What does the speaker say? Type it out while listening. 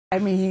I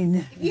mean,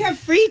 if you have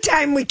free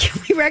time, we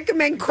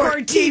recommend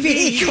Court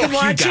TV. You can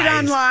watch it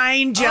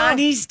online.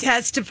 Johnny's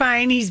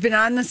testifying. He's been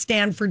on the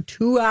stand for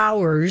 2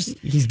 hours.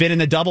 He's been in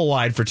the double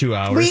wide for 2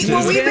 hours. We've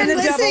been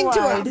listening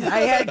to him.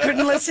 I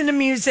couldn't listen to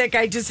music.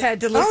 I just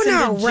had to listen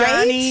to Johnny.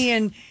 Right?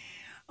 And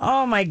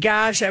oh my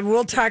gosh,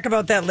 we'll talk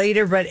about that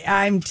later. But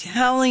I'm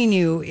telling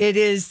you, it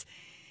is.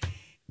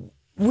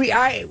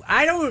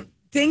 I don't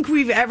think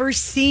we've ever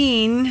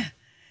seen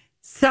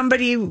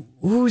somebody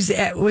was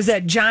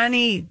at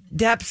Johnny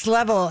Depp's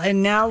level,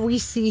 and now we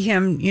see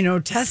him,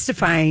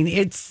 testifying.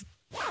 It's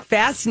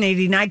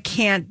fascinating. I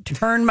can't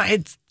turn my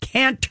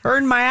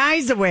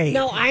eyes away.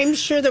 No, I'm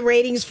sure the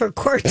ratings for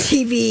Court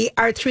TV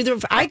are through the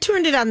roof. I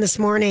turned it on this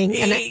morning,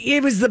 and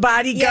it was The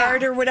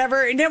Bodyguard or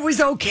whatever, and it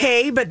was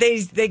okay. But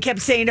they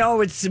kept saying,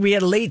 "Oh, we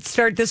had a late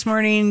start this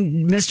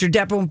morning. Mr.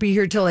 Depp won't be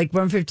here till like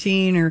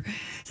 1:15 or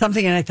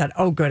something." And I thought,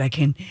 "Oh, good, I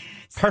can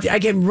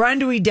run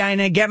to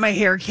Edina, get my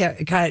hair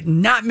cut,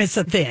 not miss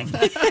a thing."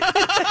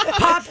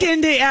 Popped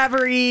into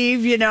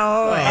Abereve,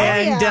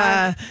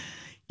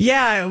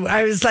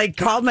 I was like,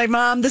 called my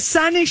mom. The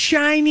sun is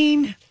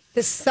shining.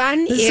 The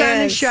sun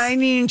is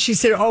shining. And she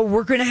said, "Oh,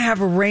 we're going to have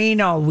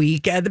rain all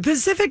week." The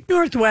Pacific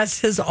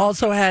Northwest has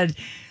also had,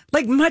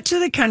 like much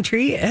of the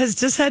country, has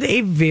just had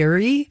a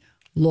very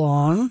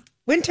long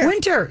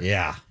winter.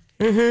 Yeah.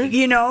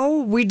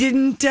 Mm-hmm. We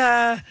didn't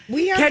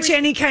catch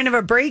any kind of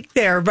a break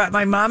there. But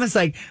my mom is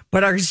like,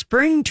 "But our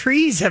spring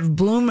trees have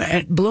bloomed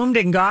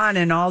and gone,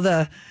 and all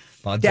the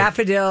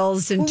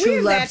daffodils and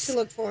tulips." We have that to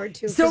look forward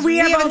to. So we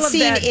haven't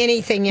seen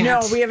anything yet.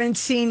 No, we haven't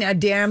seen a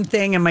damn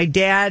thing. And my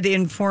dad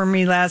informed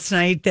me last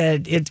night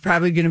that it's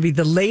probably going to be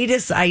the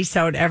latest ice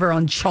out ever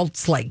on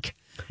Schultz Lake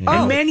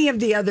and many of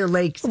the other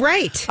lakes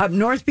up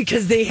north,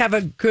 because they have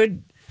a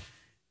good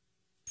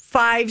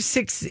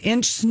 5-6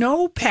 inch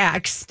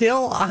snowpack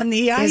still on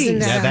the ice.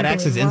 That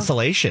acts as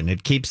insulation.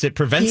 It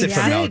prevents it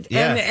from melting.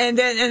 Yeah. And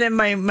then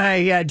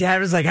my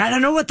dad was like, "I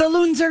don't know what the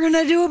loons are going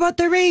to do about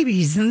their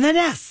babies and the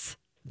nests."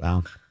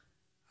 Wow.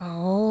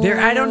 Oh,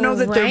 I don't know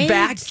that they're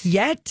back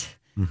yet.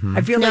 Mm-hmm.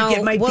 I feel like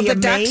it might be the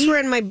ducks were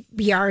in my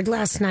yard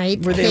last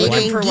night. Were they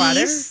looking for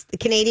water? The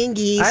Canadian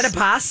geese. I had a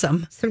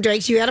possum. Some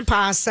drakes. You had a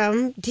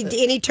possum.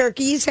 Any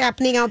turkeys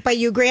happening out by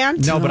you,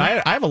 Grant? No, but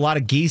I have a lot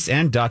of geese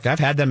and duck. I've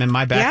had them in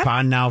my back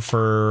pond now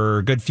for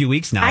a good few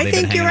weeks now. I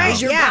think you're right.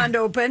 Is your pond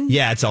open?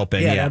 Yeah, it's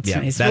open. Yeah.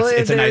 Nice.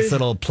 It's a nice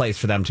little place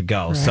for them to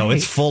go. Right. So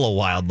it's full of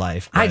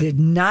wildlife. I did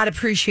not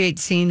appreciate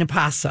seeing a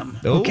possum.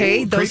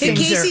 Okay? Did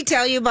Casey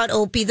tell you about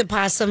Opie the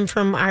possum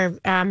from our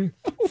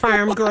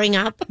farm growing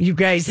up? You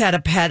guys had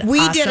a pet We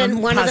possum? did.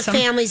 One of the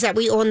families that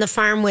we owned the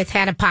farm with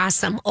had a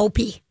possum,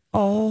 Opie.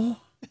 Oh,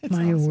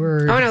 my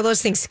word. Oh, no,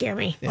 those things scare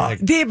me. Yeah,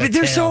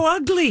 they're so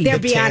ugly. They're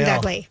beyond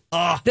ugly.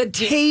 The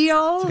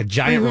tail. It's like a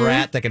giant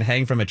rat that can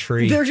hang from a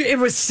tree. It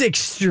was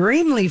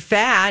extremely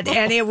fat,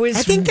 and it was...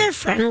 I think they're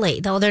friendly,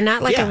 though. They're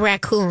not like a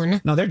raccoon.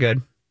 No, they're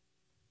good.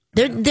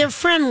 They're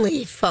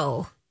friendly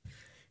foe.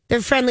 They're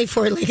friendly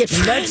four-legged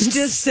friends. Let's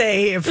just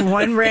say if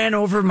one ran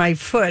over my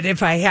foot,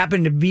 if I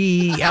happened to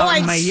be out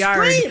in my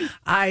yard,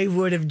 I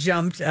would have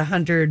jumped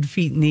 100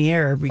 feet in the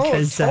air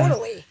because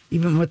totally.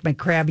 Even with my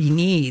crabby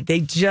knee,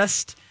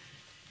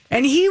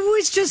 and he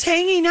was just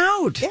hanging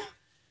out. Yeah.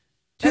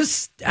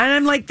 And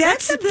I'm like,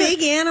 that's a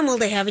big animal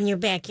to have in your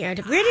backyard.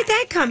 Where did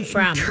that come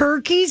from?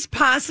 Turkeys,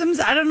 possums.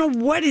 I don't know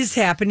what is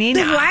happening.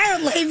 The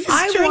wildlife is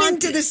turning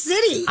to the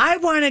city. I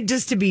want it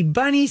just to be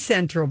bunny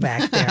central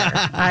back there.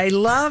 I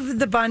love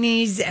the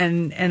bunnies,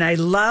 and I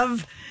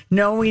love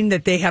knowing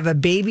that they have a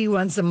baby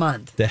once a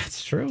month.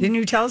 That's true. Didn't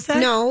you tell us that?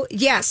 No,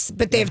 yes,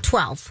 but they have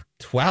 12.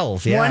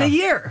 12, yeah. One a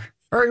year.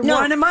 Or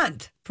one a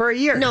month. For a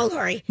year. No,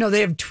 Lori. No, they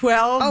have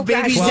 12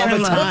 babies in a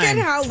line. Look at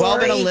how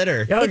 12 in a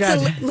litter.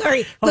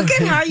 Lori, look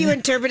at how you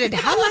interpreted.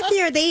 How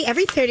lucky are they?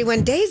 Every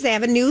 31 days, they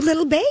have a new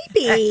little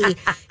baby.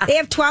 They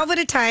have 12 at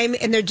a time,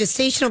 and their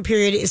gestational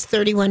period is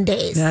 31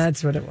 days.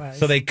 That's what it was.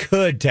 So they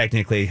could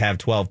technically have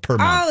 12 per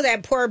month. Oh,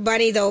 that poor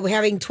bunny, though,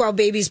 having 12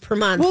 babies per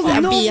month. Well,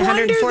 that'd no be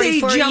wonder they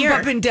 144 a jump year.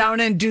 up and down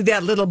and do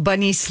that little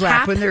bunny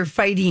slap when they're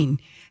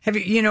fighting. Have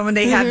you, when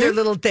they have their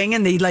little thing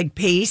and they like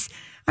pace?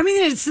 I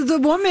mean, it's the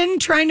woman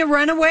trying to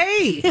run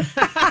away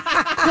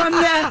from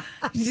the,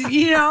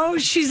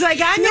 she's like,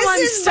 I'm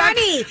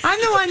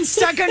the one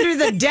stuck under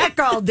the deck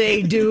all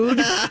day, dude.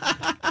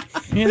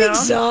 I'm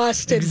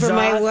exhausted for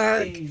my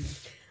work.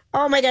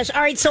 Oh my gosh.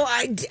 All right. So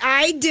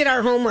I did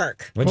our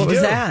homework. What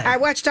was that? I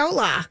watched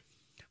Outlaw.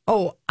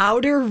 Oh,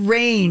 Outer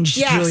Range,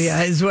 yes. Julia,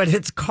 is what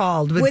it's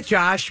called with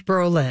Josh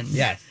Brolin.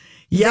 Yes.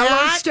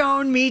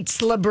 Yellowstone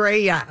meets La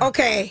Brea.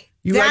 Okay.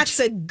 That's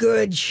a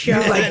good show.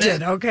 You liked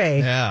it, okay.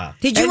 Yeah.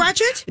 Did you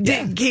watch it?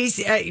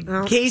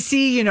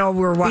 Casey,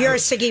 we're watching. You're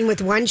sticking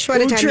with one show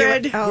at a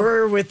time.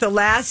 We're with The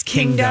Last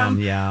Kingdom.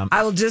 Yeah.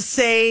 I will just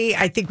say,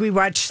 I think we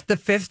watched the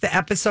 5th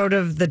episode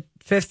of the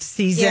 5th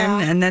season,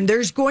 and then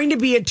there's going to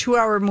be a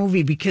 2-hour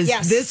movie because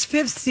this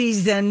 5th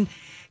season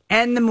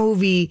and the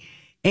movie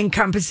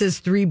encompasses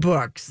 3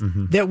 books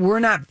that were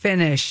not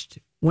finished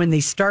when they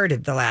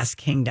started The Last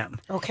Kingdom.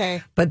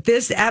 Okay. But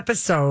this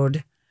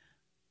episode...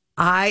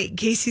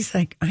 Casey's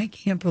like, I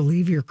can't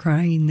believe you're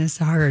crying this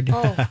hard.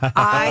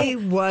 I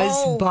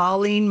was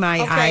bawling my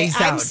eyes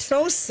out. I'm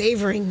so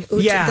savoring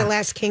the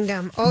Last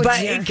Kingdom.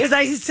 Because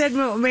I said,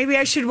 well, maybe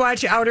I should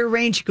watch Outer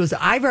Range. She goes,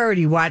 I've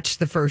already watched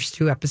the first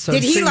 2 episodes.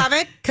 Did he love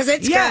it? Because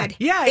it's good.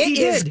 Yeah, it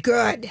is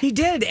good. He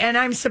did. And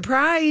I'm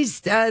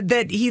surprised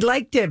that he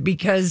liked it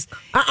because...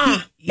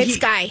 It's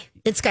Sky.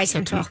 It's Sky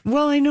Central.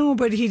 Well, I know,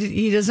 but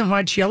he doesn't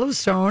watch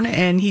Yellowstone,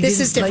 and This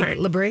is didn't different.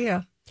 like La Brea.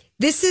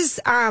 This is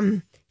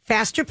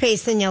faster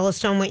paced than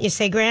Yellowstone, wouldn't you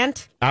say,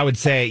 Grant? I would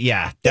say,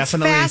 yeah,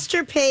 definitely. It's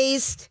faster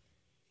paced.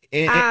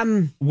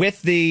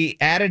 With the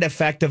added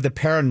effect of the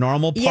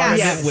paranormal part of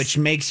it, which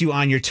makes you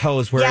on your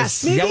toes,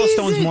 whereas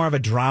Yellowstone's more of a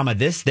drama.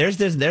 There's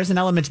an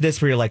element to this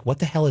where you're like, what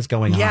the hell is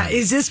going on? Yeah,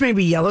 is this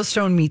maybe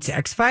Yellowstone meets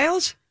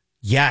X-Files?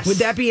 Yes. Would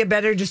that be a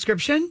better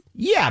description?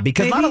 Yeah,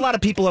 because not a lot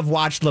of people have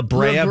watched La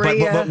Brea,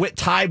 but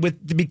tied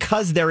with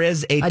because there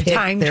is a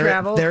time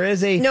travel. There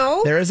is a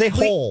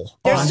hole.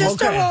 There's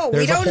just a hole.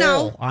 There's we don't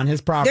know on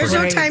his property. There's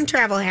no time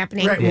travel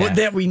happening. Right, well,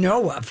 that we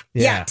know of.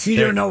 Yet. You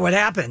don't know what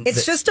happened.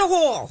 It's just a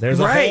hole. There's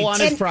a hole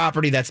on his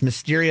property that's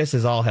mysterious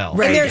as all hell.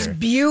 Right. And there's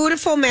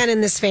beautiful men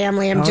in this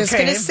family. I'm just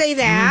going to say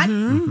that.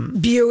 Mm-hmm.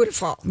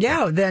 Beautiful.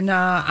 Yeah, then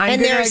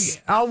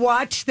I'll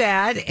watch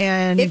that.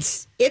 And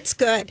it's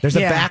good. There's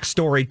a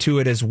backstory to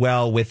it as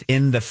well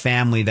within the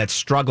family that's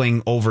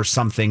struggling over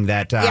something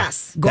that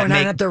going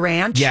on at the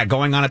ranch. Yeah,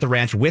 going on at the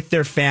ranch with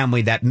their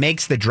family that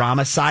makes the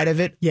drama side of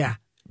it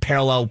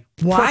parallel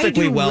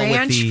perfectly well with the...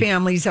 Why do ranch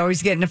families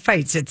always get into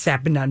fights? It's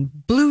happened on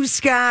Blue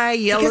Sky,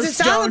 Yellowstone. Because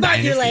it's all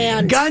about your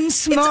land.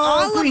 Gunsmoke. It's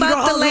all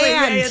about the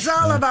land. It's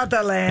all about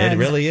the land. It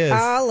really is.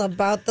 All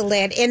about the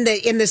land. In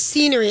the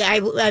scenery,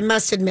 I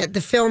must admit,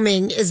 the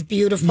filming is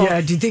beautiful. Yeah,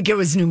 do you think it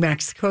was New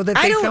Mexico that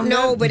they filmed? I don't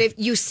know, but if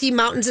you see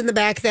mountains in the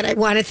back that I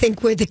want to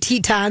think were the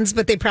Tetons,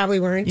 but they probably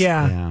weren't.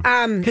 Yeah.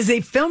 Because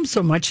they filmed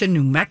so much in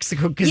New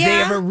Mexico because they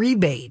have a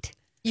rebate.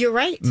 You're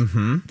right.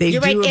 Mm-hmm.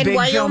 You're right. In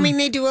Wyoming,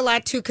 they do a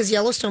lot too because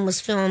Yellowstone was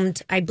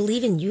filmed, I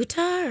believe, in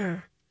Utah.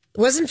 Or it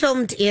wasn't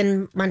filmed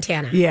in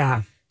Montana.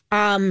 Yeah.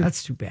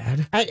 That's too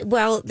bad.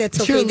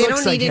 That's okay. They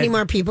don't need any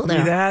more people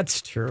there.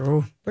 That's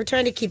true. We're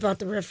trying to keep out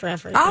the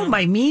riffraff right now. now.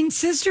 My mean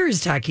sister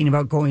is talking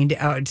about going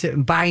to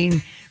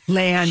buying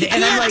land.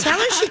 And I'm like, tell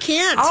her she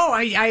can't. Oh,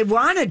 I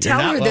want to tell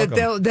her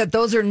that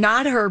those are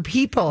not her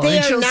people. They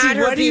and she'll are not say,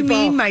 her what people. Do you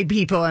mean, my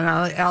people? And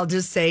I'll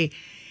just say...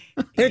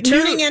 They're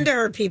turning into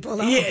her people,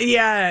 though.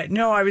 Yeah.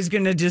 No, I was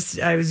going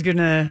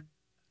to...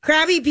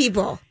 Crabby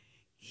people.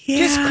 Yeah.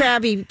 Just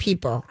crabby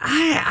people.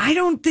 I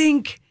don't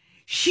think...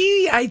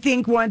 I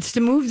think, wants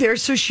to move there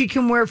so she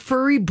can wear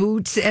furry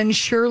boots and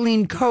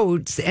shirling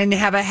coats and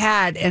have a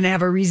hat and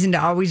have a reason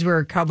to always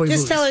wear cowboy boots.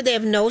 Just tell her they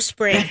have no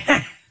spring.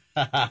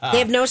 They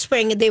have no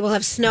spring. They will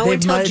have snow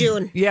until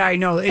June. Yeah, I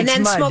know. And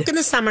then smoke in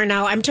the summer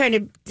now. I'm trying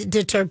to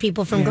deter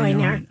people from going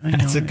there.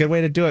 That's a good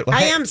way to do it. Well,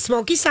 I am.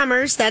 Smoky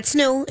summers. That's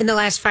new in the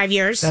last 5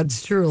 years.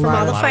 That's true. From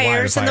all the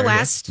fires in the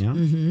West. Yeah.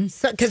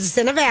 Mm-hmm. Because it's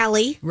in a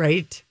valley.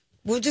 Right.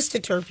 We'll just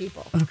deter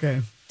people.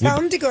 Okay. Tell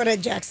them to go to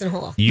Jackson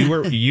Hole. You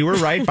were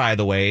right, by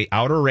the way.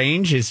 Outer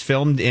Range is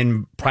filmed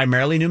in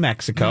primarily New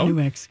Mexico.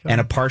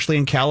 And partially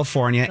in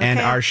California. Okay. And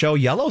our show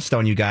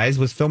Yellowstone, you guys,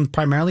 was filmed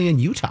primarily in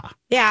Utah.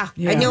 Yeah.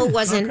 I knew it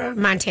wasn't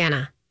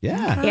Montana.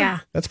 Yeah. Yeah.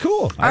 That's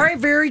cool. All right,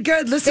 very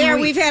good.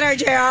 Listen, we've had our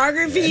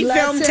geography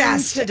film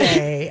test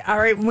today. All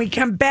right, when we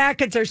come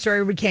back, it's our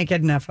story we can't get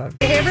enough of.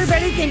 Hey,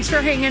 everybody, thanks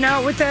for hanging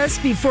out with us.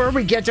 Before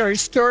we get to our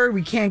story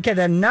we can't get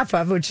enough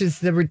of, which is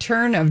the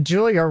return of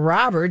Julia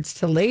Roberts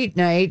to late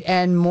night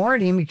and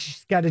morning, because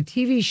she's got a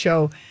TV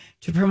show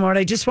to promote.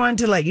 I just wanted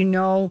to let you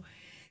know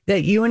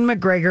that Ewan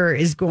McGregor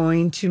is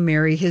going to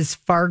marry his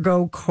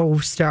Fargo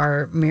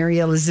co-star, Mary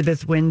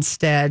Elizabeth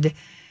Winstead,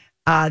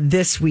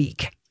 this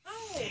week.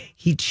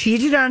 He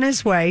cheated on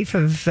his wife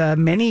of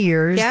many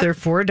years, their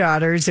 4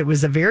 daughters. It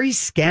was a very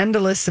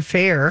scandalous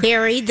affair.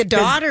 The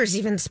daughters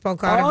even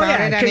spoke out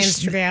about it on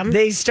Instagram.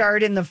 They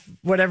starred in the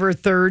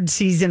 3rd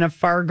season of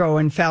Fargo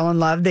and fell in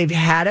love. They've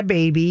had a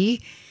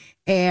baby,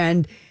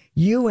 and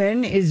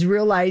Ewan is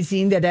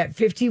realizing that at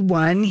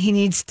 51, he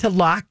needs to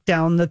lock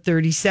down the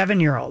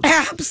 37-year-old.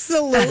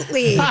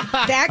 Absolutely.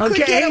 That could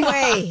get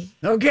away.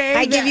 Okay.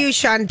 I give you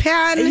Sean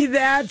Penn.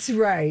 That's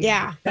right.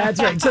 Yeah.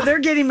 That's right. So they're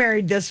getting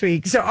married this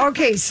week. So,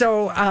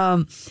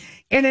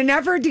 in an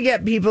effort to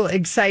get people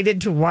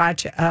excited to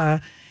watch a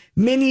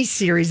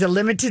mini-series, a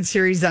limited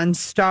series on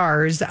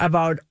Starz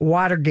about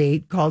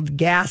Watergate called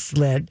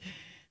Gaslit,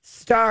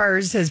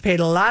 Starz has paid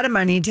a lot of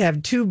money to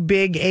have 2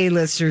 big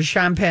A-listers,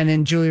 Sean Penn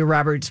and Julia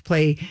Roberts,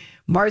 play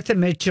Martha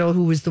Mitchell,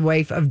 who was the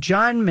wife of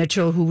John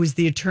Mitchell, who was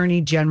the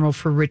attorney general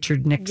for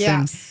Richard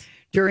Nixon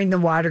during the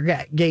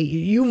Watergate.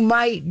 You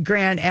might,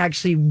 Grant,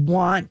 actually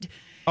want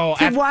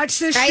to watch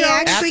this show.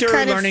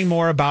 After learning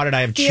more about it,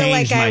 I have changed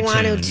my tune. I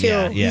want to,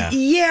 too.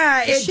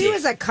 Yeah. She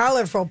was a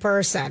colorful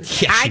person.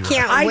 Yeah, I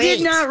can't wait. I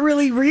did not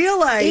really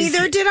realize.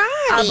 Neither did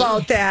I.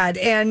 About that.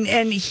 And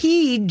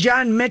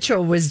John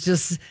Mitchell, was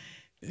just...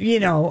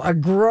 a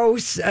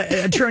gross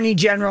attorney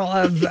general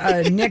of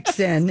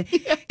Nixon.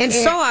 And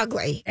so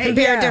ugly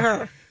compared to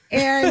her.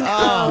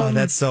 And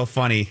that's so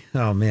funny.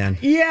 Oh man.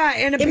 Yeah,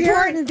 and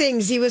important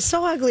things. He was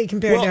so ugly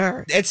compared to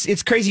her.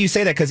 It's crazy you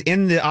say that, because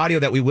in the audio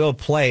that we will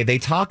play, they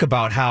talk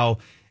about how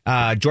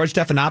George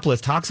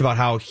Stephanopoulos talks about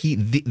how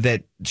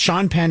that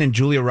Sean Penn and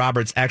Julia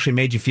Roberts actually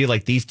made you feel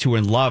like these two were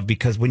in love,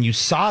 because when you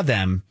saw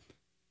them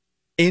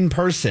in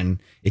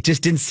person, it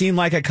just didn't seem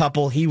like a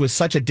couple. He was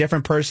such a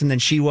different person than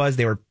she was.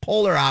 They were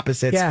polar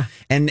opposites. Yeah.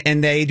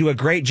 And they do a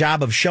great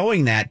job of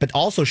showing that, but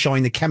also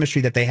showing the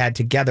chemistry that they had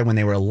together when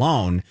they were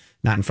alone,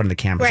 not in front of the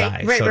camera's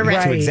eyes. Right.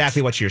 So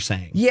exactly what you're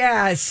saying.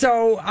 Yeah.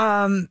 So,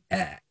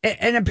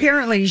 and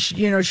apparently,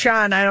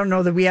 Sean, I don't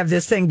know that we have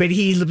this thing, but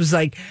he was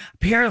like,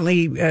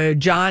 apparently,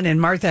 John and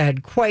Martha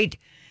had quite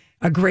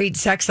a great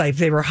sex life.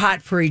 They were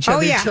hot for each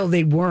other until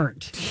they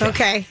weren't.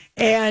 Okay.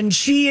 And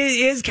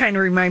she is kind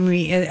of remind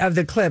me of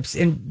the clips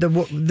in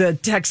the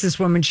Texas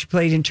woman she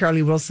played in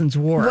Charlie Wilson's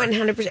War.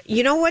 100%.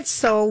 You know what's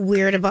so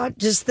weird about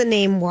just the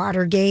name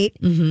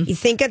Watergate? Mm-hmm. You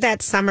think of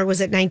that summer,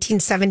 was it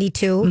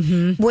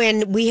 1972,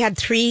 when we had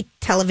 3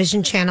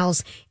 television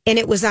channels and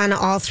it was on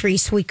all 3,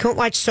 so we couldn't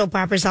watch soap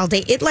operas all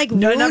day. It ruined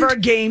none of our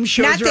game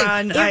shows were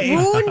on. It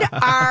ruined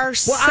our.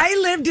 Well, I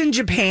lived in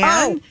Japan.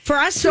 Oh, for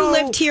us who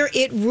lived here,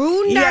 it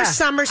ruined our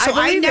summer. So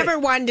I never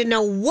wanted to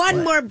know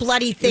one more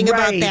bloody thing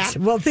about that.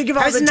 Well, think of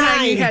all the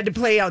time you had to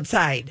play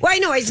outside. Well, I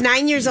know I was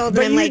 9 years old,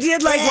 but and you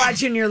did like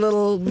watching your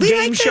little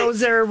game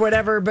shows or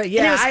whatever. But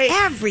yeah, and it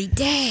was every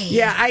day.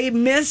 Yeah, I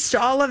missed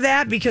all of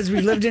that because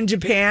we lived in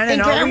Japan,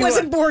 and Grant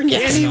wasn't born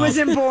yet, and he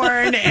wasn't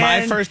born. And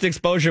my first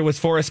exposure was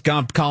Forrest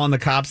Gump calling the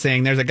cops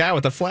saying, "There's a guy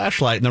with a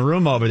flashlight in the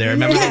room over there."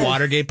 Remember the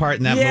Watergate part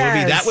in that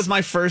movie? That was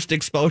my first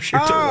exposure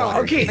to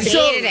Watergate.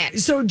 Okay,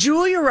 so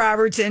Julia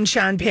Roberts and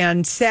Sean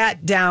Penn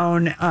sat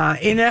down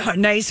in a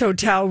nice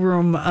hotel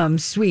room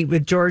suite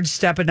with George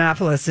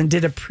Stephanopoulos and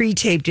did a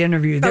pre-taped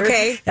interview.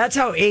 That's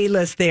how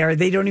A-list they are.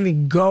 They don't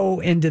even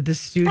go into the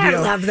studio. I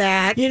love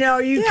that.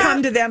 You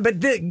come to them, but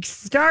the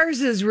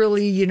Stars is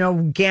really,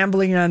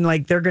 gambling on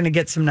like they're going to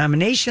get some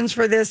nominations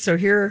for this. So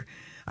here,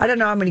 I don't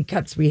know how many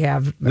cuts we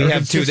have. We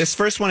have 2. This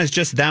first one is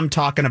just them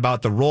talking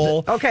about the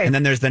role. Okay. And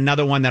then there's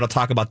another one that'll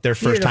talk about their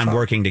first time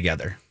working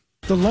together.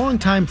 The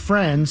longtime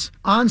friends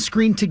on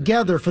screen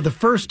together for the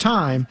first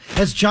time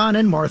as John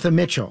and Martha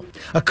Mitchell,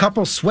 a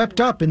couple swept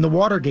up in the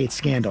Watergate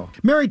scandal.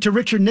 Married to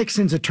Richard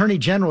Nixon's Attorney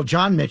General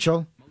John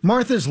Mitchell,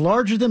 Martha's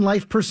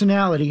larger-than-life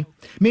personality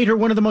made her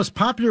one of the most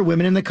popular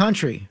women in the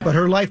country. But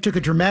her life took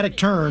a dramatic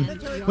turn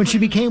when she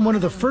became one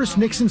of the first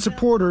Nixon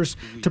supporters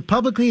to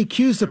publicly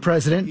accuse the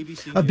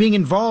president of being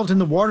involved in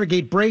the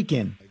Watergate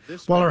break-in,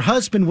 while her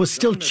husband was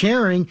still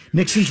chairing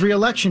Nixon's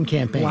re-election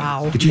campaign.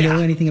 Wow. Did you know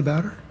anything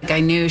about her?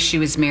 I knew she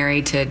was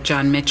married to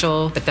John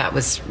Mitchell, but that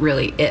was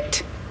really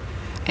it.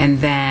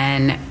 And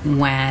then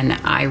when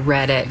I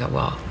read it, I go,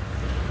 well,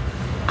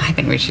 I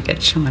think we should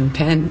get Sean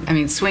Penn. I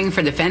mean, swing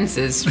for the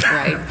fences,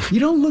 right? You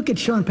don't look at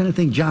Sean Penn and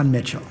think John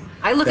Mitchell.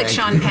 I look at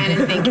Sean Penn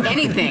and think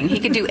anything. He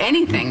could do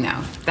anything,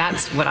 though.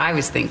 That's what I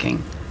was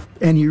thinking.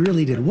 And you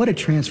really did. What a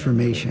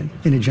transformation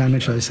into John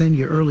Mitchell. I was saying to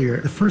you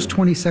earlier, the first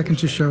 20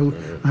 seconds or so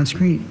on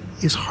screen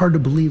is hard to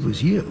believe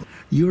was you.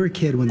 You were a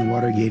kid when the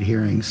Watergate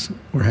hearings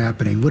were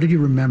happening. What did you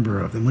remember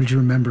of them? What did you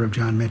remember of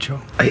John Mitchell?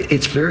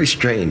 It's very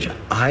strange.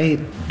 I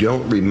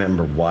don't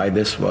remember why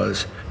this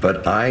was,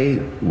 but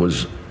I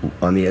was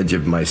on the edge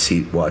of my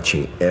seat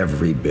watching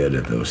every bit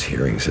of those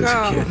hearings as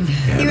a kid.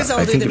 He was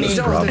older I think than it was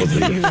me. probably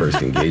the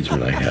first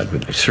engagement I had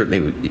with. I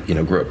certainly,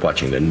 grew up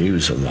watching the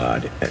news a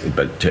lot,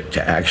 but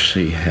to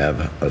actually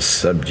have a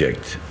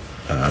subject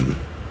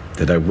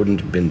that I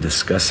wouldn't have been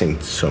discussing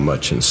so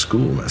much in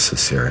school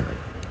necessarily,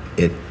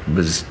 it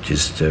was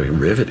just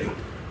riveting.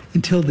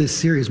 Until this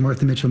series,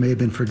 Martha Mitchell may have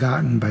been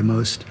forgotten by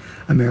most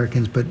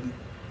Americans, but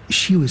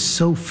she was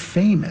so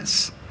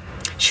famous.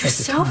 She was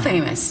so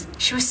famous.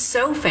 She was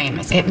so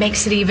famous. It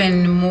makes it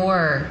even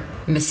more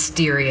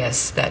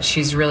mysterious that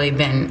she's really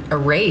been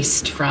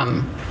erased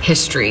from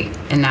history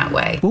in that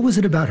way. What was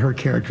it about her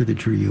character that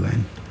drew you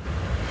in?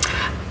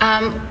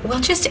 Well,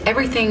 just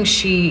everything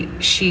she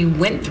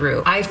went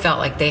through. I felt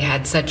like they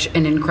had such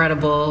an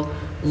incredible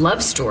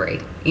love story.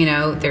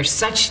 They're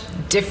such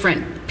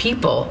different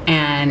people,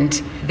 and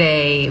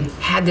they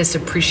had this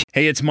appreciation.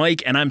 Hey, it's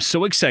Mike, and I'm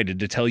so excited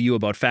to tell you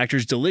about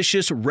Factor's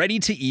delicious,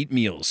 ready-to-eat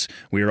meals.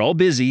 We are all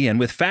busy, and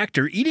with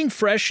Factor, eating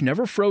fresh,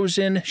 never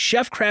frozen,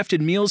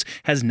 chef-crafted meals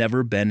has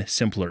never been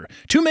simpler.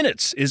 2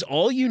 minutes is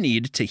all you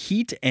need to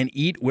heat and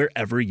eat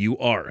wherever you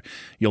are.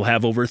 You'll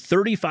have over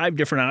 35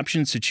 different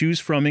options to choose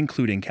from,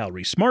 including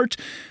Calorie Smart,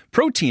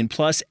 Protein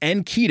Plus,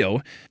 and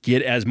Keto.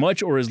 Get as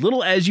much or as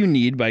little as you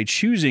need by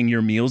choosing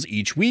your meals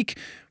each week.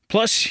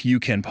 Plus, you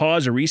can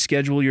pause or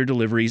reschedule your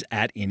deliveries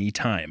at any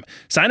time.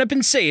 Sign up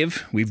and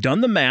save. We've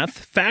done the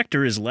math.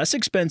 Factor is less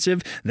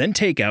expensive than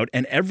takeout,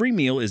 and every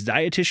meal is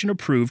dietitian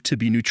approved to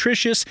be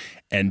nutritious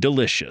and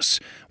delicious.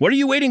 What are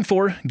you waiting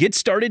for? Get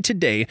started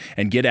today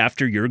and get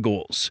after your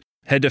goals.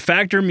 Head to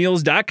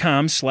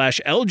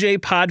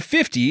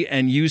factormeals.com/LJPod50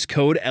 and use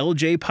code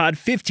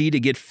LJPod50 to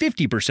get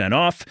 50%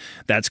 off.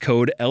 That's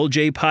code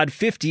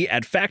LJPod50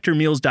 at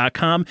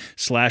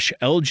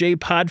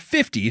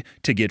factormeals.com/LJPod50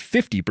 to get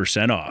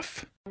 50%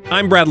 off.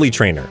 I'm Bradley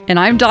Trainer. And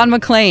I'm Don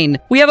McClain.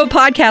 We have a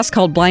podcast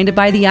called Blinded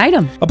by the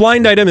Item. A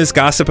blind item is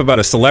gossip about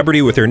a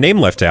celebrity with their name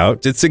left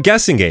out. It's a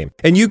guessing game,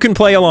 and you can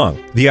play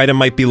along. The item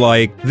might be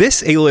like,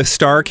 this A-list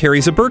star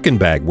carries a Birkin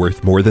bag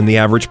worth more than the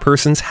average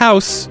person's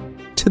house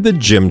to the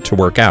gym to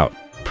work out.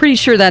 Pretty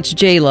sure that's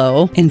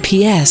J-Lo. And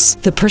P.S.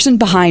 the person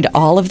behind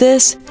all of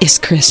this is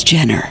Kris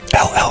Jenner,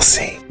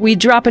 LLC. We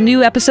drop a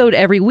new episode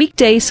every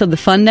weekday so the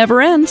fun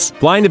never ends.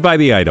 Blinded by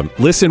the Item.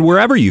 Listen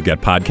wherever you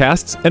get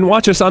podcasts and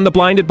watch us on the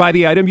Blinded by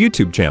the Item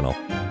YouTube channel.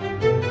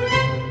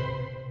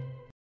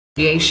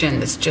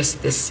 It's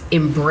just this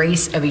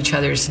embrace of each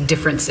other's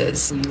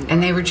differences.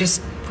 And they were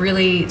just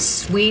really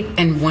sweet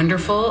and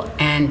wonderful.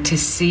 And to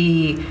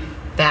see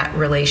that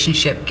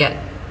relationship get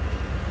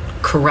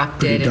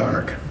corrupted. Pretty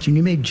dark.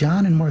 You made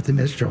John and Martha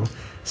Mitchell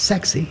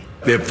sexy.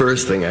 The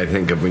first thing I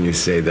think of when you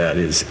say that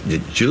is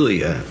that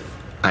Julia,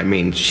 I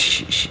mean,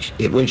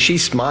 when she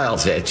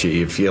smiles at you,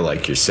 you feel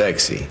like you're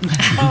sexy.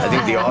 I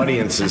think the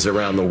audiences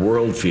around the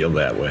world feel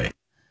that way.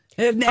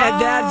 And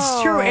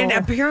that's true. And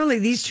apparently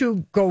these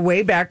two go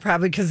way back,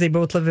 probably because they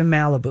both live in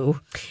Malibu.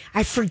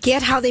 I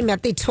forget how they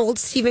met. They told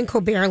Stephen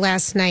Colbert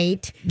last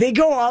night. They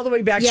go all the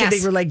way back to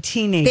they were like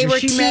teenagers. They were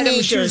she met him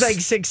when she was like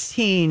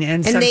 16.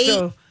 And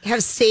they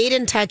have stayed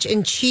in touch,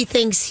 and she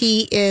thinks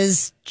he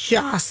is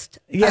just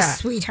a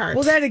sweetheart.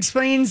 Well, that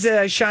explains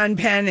Sean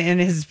Penn and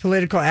his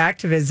political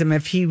activism.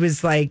 If he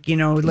was like,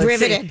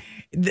 riveted.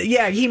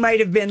 He might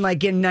have been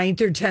like in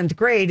 9th or 10th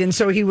grade, and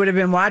so he would have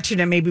been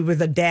watching it maybe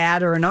with a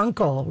dad or an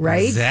uncle,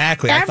 right?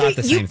 Exactly. I thought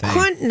the same thing. You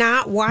could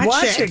not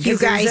watch it, you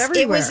guys.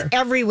 It was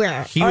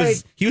everywhere. He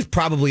was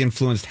probably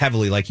influenced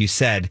heavily, like you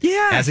said,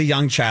 as a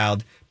young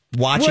child.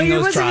 Watching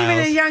those trials. Well, he wasn't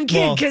even a young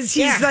kid because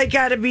he's like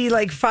got to be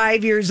like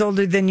 5 years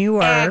older than you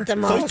are. At the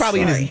most, so he's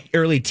probably in his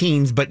early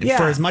teens, but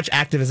for as much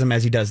activism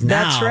as he does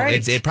now, that's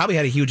right. it probably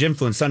had a huge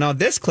influence. So now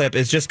this clip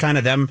is just kind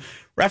of them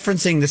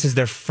referencing this is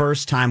their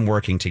first time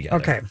working together.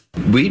 Okay.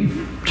 We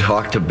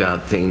talked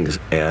about things,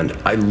 and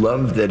I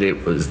love that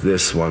it was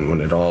this one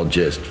when it all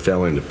just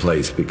fell into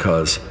place,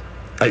 because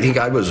I think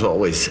I was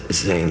always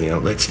saying,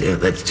 let's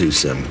do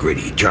some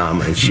gritty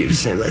drama, and she was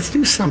saying, let's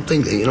do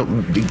something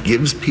that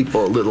gives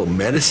people a little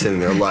medicine in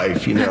their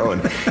life, and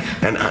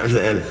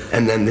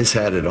then this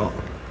had it all,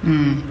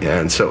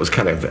 and so it was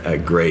kind of a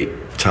great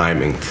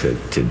timing to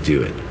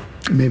do it.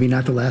 Maybe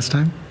not the last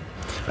time.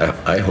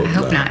 I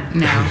hope not.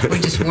 No, we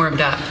just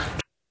warmed up.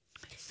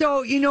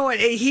 So, you know what?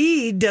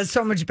 He does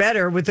so much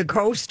better with the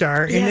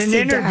co-star in an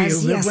interview.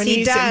 Does. Yes, when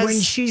he does.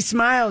 When she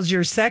smiles,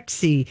 you're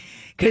sexy.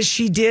 Because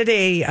she did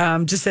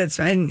just that,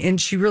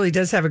 and she really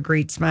does have a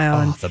great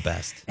smile. Oh, the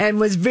best. And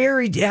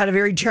had a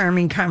very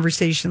charming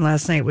conversation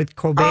last night with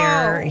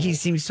Colbert. He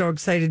seems so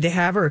excited to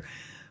have her.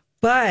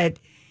 But,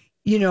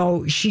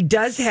 she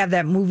does have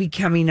that movie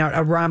coming out,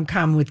 a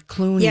rom-com with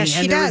Clooney. Yes,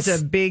 she does. There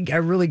was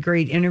a really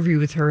great interview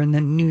with her in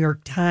the New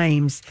York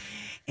Times.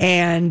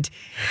 And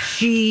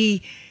You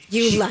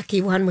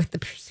lucky one with the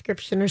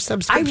prescription or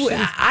subscription.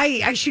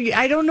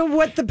 I don't know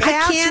what the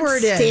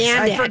password is.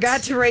 I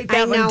forgot to write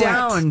that one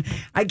down.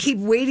 I keep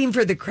waiting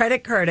for the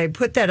credit card. I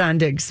put that on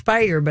to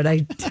expire, but I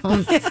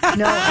don't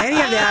know any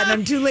of that, and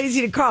I'm too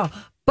lazy to call.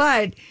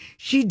 But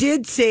she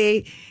did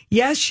say,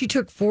 yes, she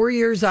took 4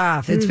 years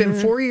off. It's been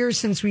 4 years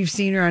since we've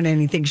seen her on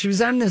anything. She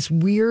was on this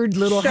weird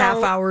little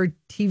half-hour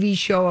TV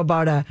show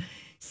about a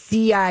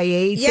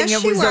CIA thing. Yes,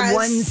 it was a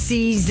one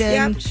season.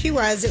 Yep, she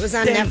was. It was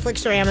on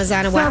Netflix or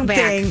Amazon a while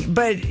back.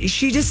 But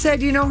she just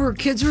said, her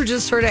kids were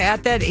just sort of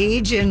at that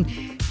age in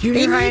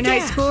junior high and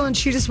high school, and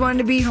she just wanted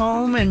to be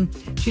home. And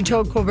she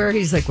told Colbert,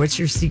 he's like, what's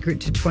your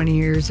secret to 20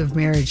 years of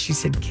marriage? She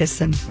said,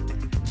 kissing.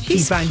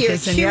 She's Keep on cute.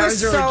 kissing. She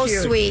was really so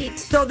cute. sweet.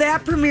 So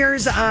that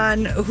premieres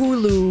on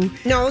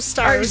Hulu. No,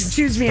 Stars.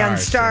 On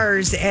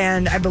Stars.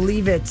 And I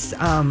believe it's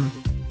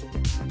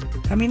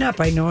coming up.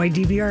 I know I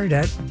DVR'd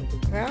it.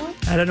 Well,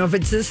 I don't know if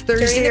it's this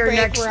Thursday or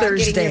next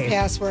Thursday. Getting your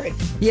password.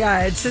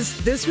 Yeah, it's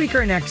this week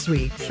or next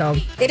week. So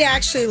it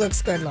actually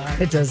looks good, Laura.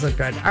 It does look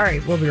good. All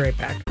right, we'll be right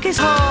back.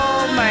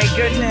 Oh my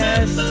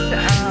goodness!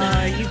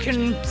 You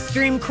can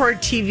stream Court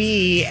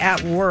TV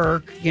at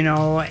work,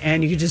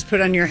 and you can just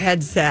put on your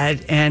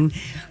headset and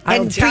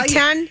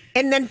pretend,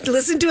 and then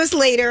listen to us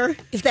later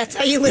if that's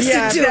how you listen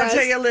to us. Yeah, that's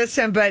how you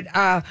listen. But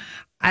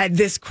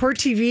this Court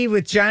TV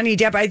with Johnny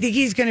Depp, I think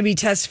he's going to be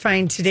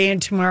testifying today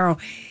and tomorrow.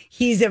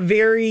 He's a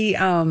very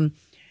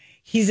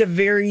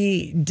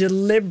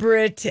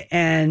deliberate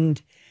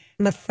and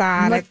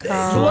methodical.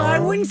 Well, I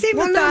wouldn't say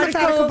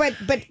methodical,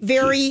 but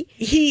very.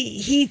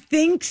 He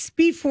thinks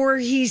before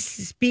he's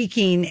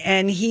speaking,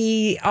 and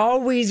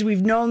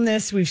we've known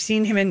this. We've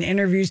seen him in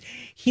interviews.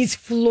 He's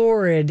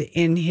florid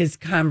in his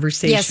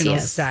conversational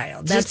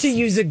style. That's to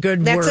use a good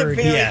word. That's a very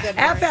good word.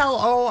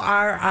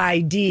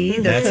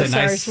 FLORID. That's the a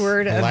nice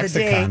word of the day.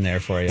 lexicon there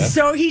for you.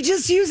 So he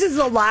just uses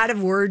a lot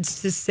of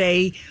words to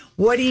say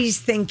what he's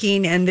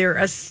thinking, and they're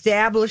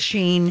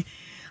establishing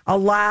a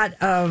lot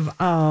of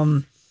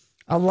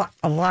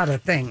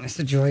things,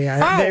 Julia.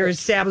 They're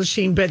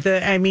establishing, but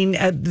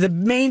the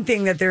main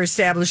thing that they're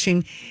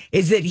establishing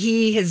is that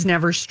he has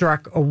never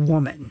struck a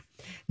woman.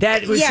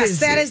 That was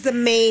that is the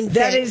main thing.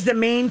 That is the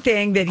main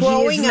thing that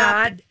Growing he is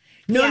up,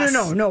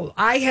 not. No.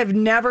 I have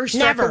never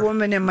struck a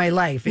woman in my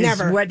life. Is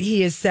Never. what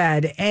he has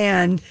said,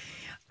 and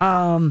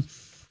they're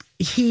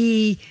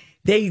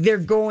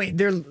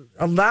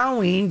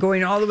allowing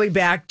going all the way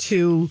back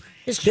to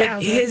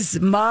his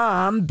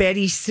mom,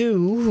 Betty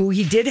Sue, who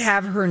he did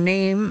have her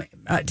name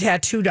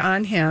tattooed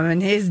on him,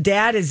 and his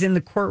dad is in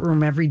the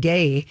courtroom every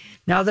day.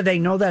 Now that I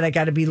know that, I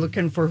got to be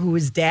looking for who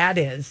his dad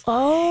is.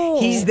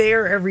 Oh, he's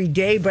there every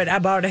day. But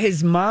about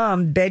his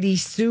mom, Betty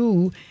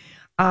Sue,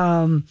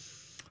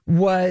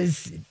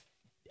 was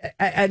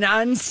an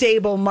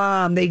unstable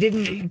mom.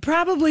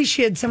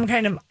 She had some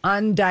kind of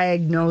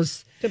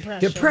undiagnosed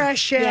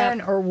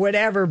depression or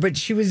whatever, but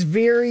she was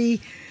very,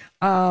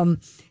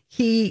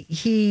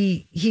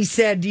 he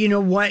said,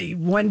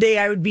 one day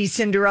I would be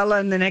Cinderella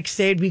and the next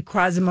day it'd be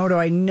Quasimodo.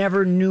 I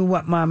never knew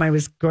what mom I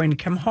was going to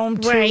come home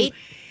to. Right.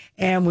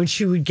 And when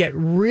she would get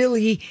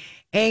really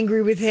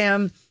angry with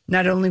him,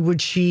 not only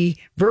would she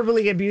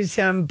verbally abuse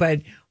him,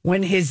 but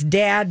when his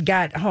dad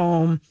got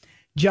home,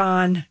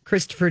 John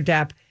Christopher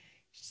Depp,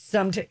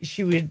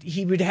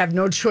 he would have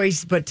no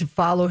choice but to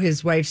follow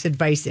his wife's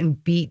advice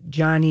and beat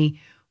Johnny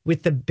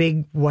with the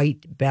big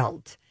white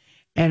belt.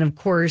 And of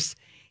course,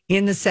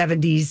 in the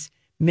 70s,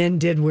 men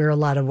did wear a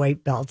lot of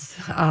white belts.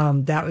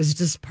 That was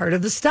just part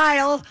of the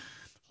style,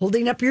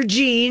 holding up your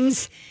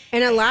jeans.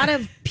 And a lot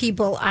of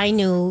people I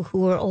knew who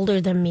were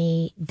older than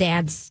me,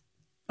 dads.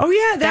 Oh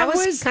yeah, that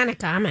was kind of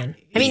common.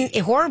 I mean,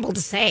 horrible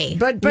to say,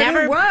 but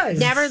never, it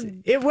was.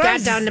 It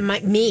got down to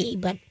me,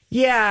 but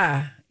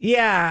yeah.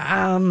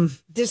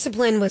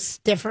 Discipline was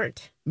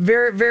different.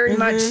 Very, very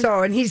much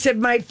so. And he said,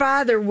 my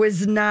father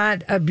was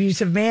not an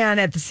abusive man.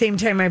 At the same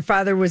time, my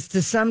father was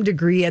to some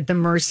degree at the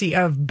mercy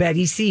of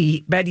Betty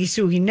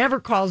Sue. He never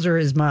calls her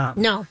his mom.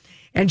 No.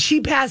 And she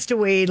passed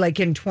away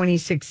like in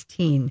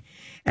 2016.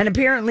 And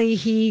apparently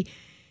he,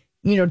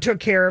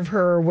 took care of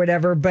her or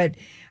whatever. But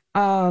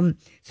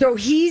so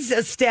he's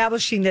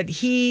establishing that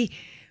he,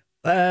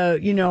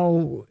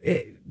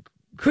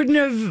 couldn't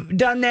have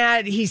done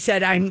that. He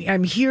said,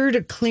 I'm here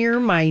to clear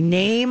my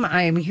name.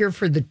 I am here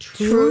for the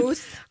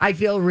truth. I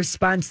feel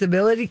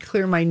responsibility,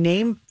 clear my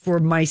name for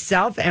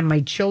myself and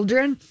my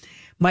children.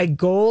 My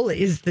goal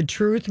is the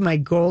truth. My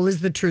goal is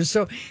the truth.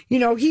 So,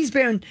 he's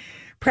been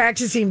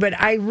practicing, but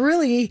I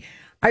really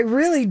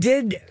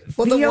did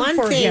feel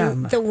for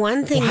him. The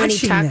one thing when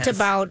he talked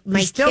about my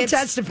He's still kids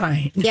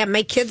testifying. Yeah,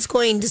 my kids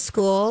going to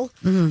school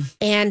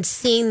and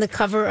seeing the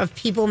cover of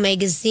People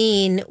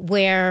magazine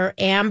where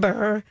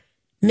Amber,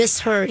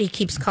 Miss Heard, he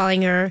keeps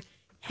calling her,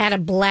 had a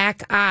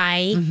black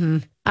eye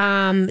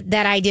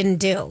that I didn't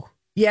do.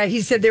 Yeah,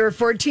 he said they were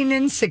 14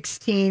 and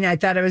 16. I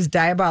thought it was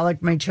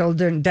diabolical. My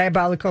children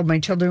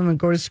would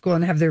go to school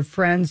and have their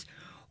friends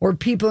or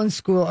people in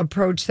school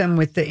approach them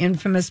with the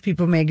infamous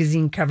People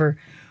magazine cover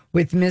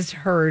with Miss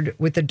Heard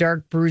with a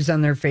dark bruise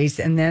on their face.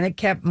 And then it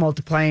kept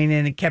multiplying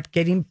and it kept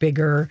getting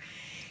bigger.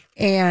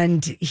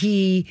 And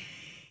he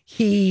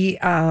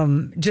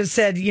just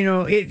said,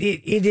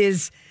 it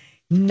is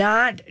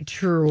not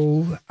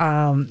true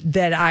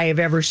that I have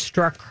ever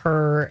struck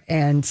her.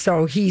 And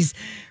so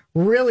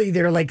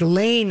they're like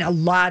laying a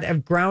lot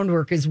of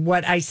groundwork is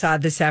what I saw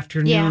this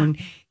afternoon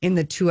in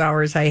the 2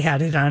 hours I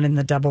had it on in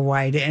the double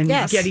wide, and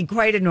getting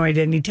quite annoyed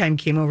anytime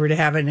came over to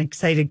have an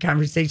excited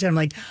conversation. I'm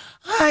like,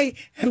 I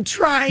am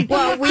trying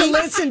to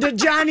listen to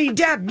Johnny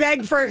Depp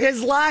beg for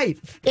his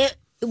life.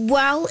 I'm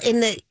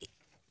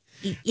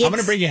going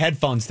to bring you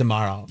headphones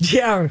tomorrow.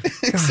 Yeah.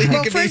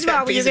 Well, first of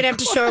all, you're going to have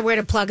to show her where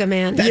to plug them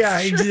in. Yeah,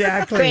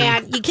 exactly.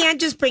 Grant, you can't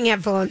just bring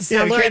headphones.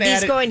 Now, Laura,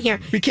 these go in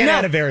here. We can't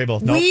add a variable.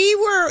 Nope.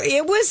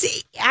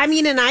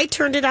 And I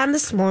turned it on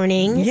this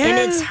morning,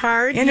 and it's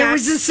hard. And it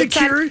was a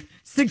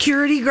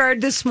security guard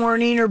this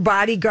morning or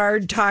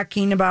bodyguard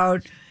talking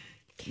about.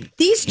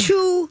 These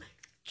two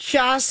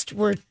just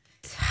were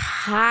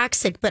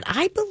toxic, but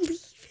I believe.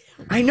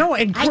 I know,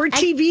 and Court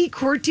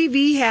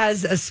TV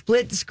has a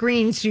split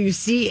screen, so you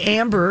see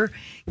Amber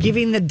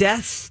giving the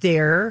death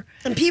stare.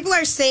 And people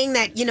are saying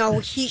that,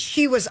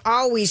 she was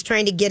always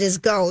trying to get his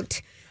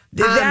goat.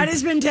 That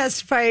has been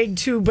testified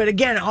to, but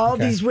again, all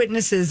these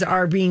witnesses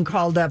are being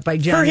called up by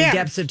Johnny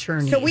Depp's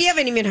attorney. So we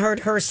haven't even heard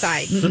her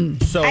side.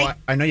 So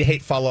I know you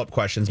hate follow-up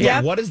questions,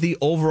 but what is the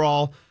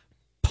overall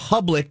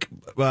public,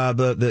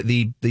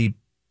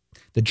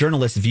 the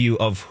journalist's view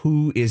of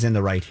who is in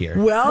the right here?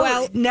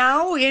 Well,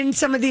 now in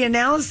some of the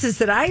analysis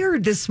that I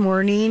heard this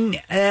morning,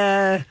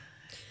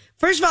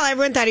 first of all,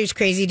 everyone thought he was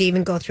crazy to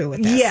even go through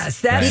with this.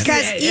 Yes, that's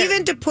because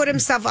even to put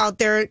himself out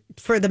there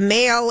for the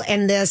mail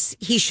and this,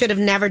 he should have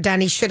never done.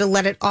 He should have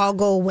let it all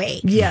go away.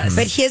 Yes,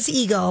 but his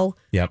ego,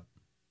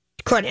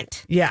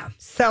 couldn't. Yeah,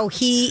 so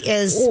he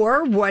is.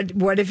 Or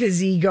what if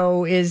his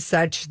ego is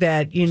such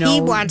that he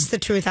wants the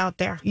truth out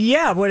there?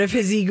 Yeah, what if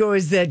his ego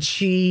is that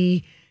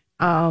she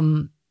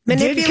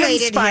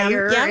manipulated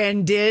him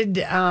and did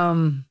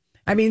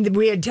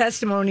we had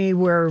testimony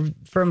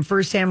from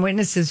firsthand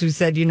witnesses who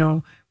said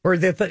or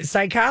the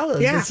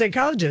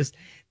psychologist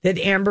that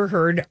Amber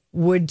Heard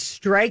would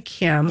strike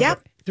him,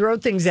 throw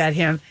things at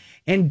him,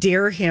 and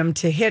dare him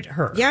to hit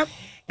her. Yep.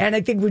 And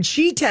I think when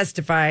she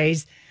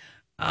testifies,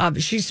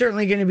 she's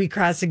certainly going to be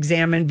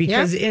cross-examined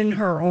because in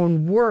her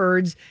own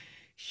words,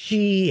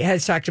 she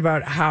has talked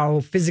about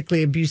how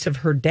physically abusive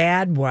her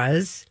dad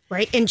was.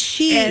 Right. And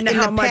she, and in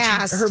how the much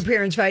past, her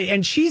parents fight.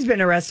 And she's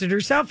been arrested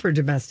herself for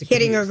domestic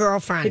hitting abuse. her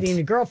girlfriend. Hitting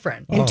a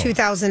girlfriend. In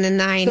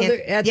 2009.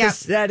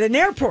 So at an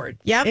airport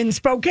in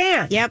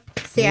Spokane. Yep.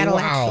 Seattle,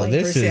 wow,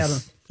 actually.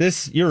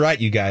 This you're right,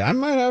 you guys. I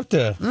might have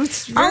to.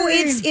 It's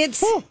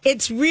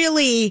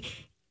really.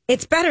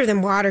 It's better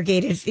than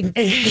Watergate, because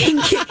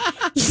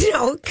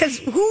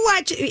who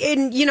watched,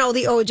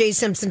 the O.J.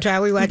 Simpson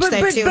trial, we watched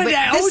that too. But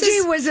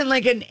O.J. wasn't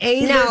like an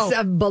A-list,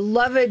 a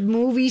beloved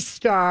movie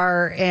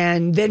star.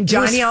 And then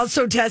Johnny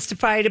also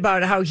testified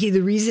about how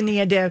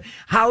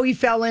how he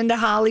fell into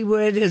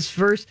Hollywood. His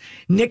first,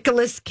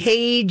 Nicolas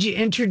Cage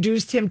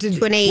introduced him to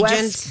an agent.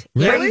 Wes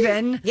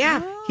Craven.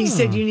 Yeah. He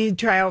said, you need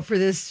to try out for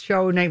this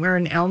show, Nightmare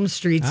on Elm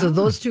Street. So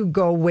those two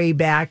go way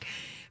back.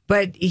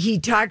 But he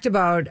talked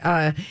about...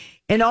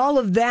 and all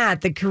of that,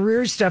 the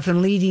career stuff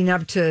and leading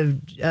up to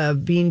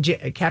being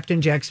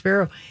Captain Jack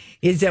Sparrow,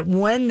 is that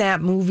when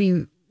that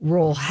movie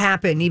role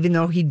happened, even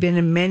though he'd been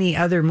in many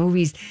other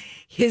movies,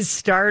 his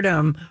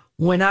stardom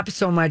went up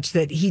so much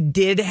that he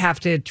did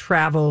have to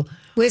travel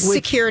with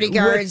security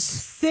guards. With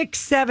 6,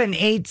 7,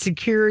 8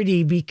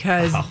 security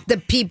because the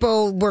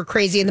people were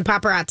crazy and the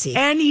paparazzi.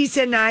 And he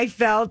said, and I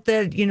felt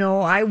that,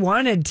 I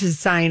wanted to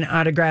sign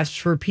autographs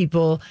for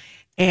people.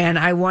 And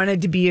I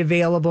wanted to be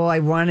available. I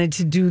wanted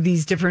to do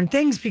these different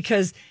things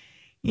because,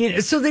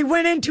 so they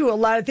went into a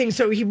lot of things.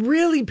 So he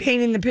really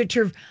painted the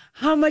picture of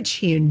how much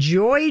he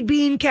enjoyed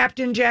being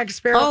Captain Jack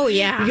Sparrow. Oh,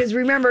 yeah. Because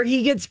remember,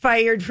 he gets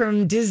fired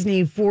from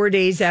Disney 4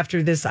 days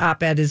after this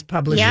op-ed is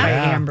published by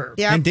Amber.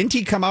 Yeah. And didn't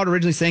he come out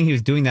originally saying he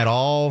was doing that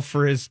all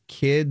for his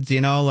kids?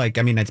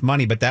 It's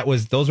money, but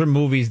those were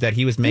movies that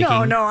he was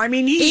making. No. I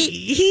mean,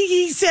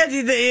 he said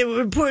that it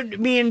would put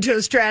me into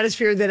a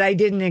stratosphere that I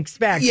didn't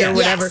expect or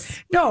whatever.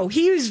 Yes. No,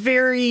 he was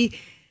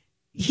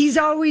he's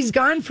always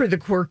gone for the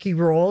quirky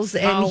roles.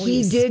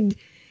 And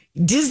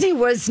Disney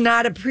was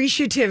not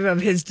appreciative of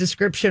his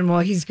description. Well,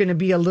 he's going to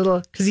be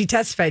because he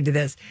testified to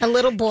this. A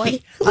little boy.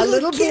 A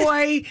little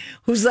boy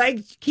who's like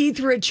Keith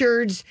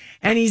Richards,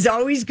 and he's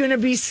always going to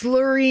be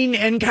slurring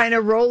and kind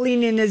of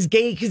rolling in his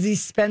gait because he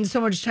spends so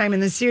much time in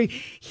the series.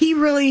 He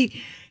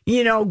really,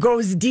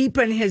 goes deep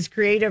in his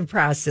creative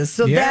process.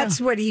 So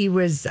that's what he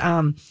was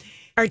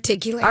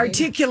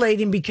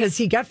articulating because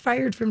he got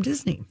fired from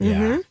Disney. Yeah.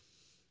 Mm-hmm.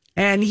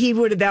 And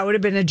that would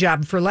have been a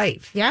job for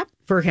life. Yep.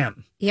 For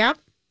him. Yep.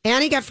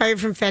 And he got fired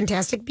from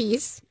Fantastic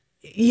Beasts.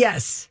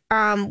 Yes.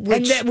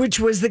 Which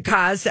was the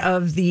cause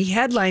of the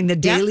headline. The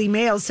Daily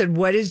Mail said,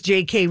 what is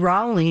J.K.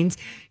 Rowling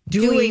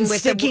doing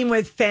sticking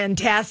with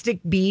Fantastic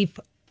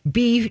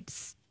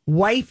Beasts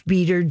wife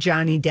beater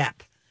Johnny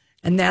Depp?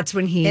 And that's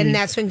when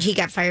he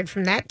got fired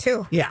from that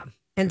too. Yeah.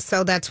 And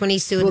so that's when he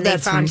sued and they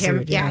found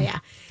him. Yeah.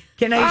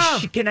 Can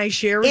I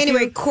share with you?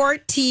 Anyway,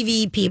 Court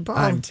TV people.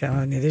 I'm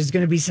telling you, there's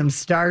going to be some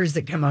stars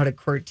that come out of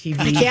Court TV.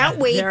 I can't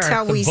wait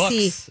till we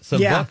see.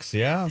 Some books,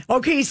 yeah.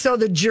 Okay, so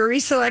the jury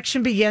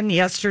selection began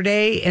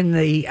yesterday in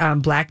the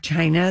Blac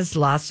Chyna's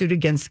lawsuit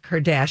against the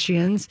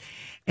Kardashians.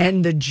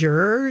 And the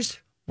jurors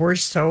were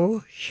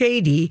so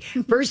shady.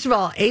 First of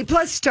all, A+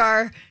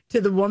 star to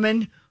the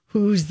woman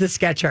who's the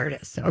sketch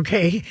artist.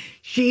 Okay,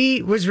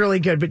 she was really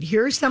good. But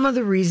here's some of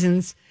the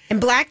reasons.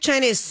 And Blac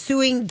Chyna is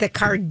suing the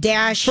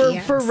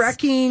Kardashians for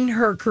wrecking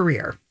her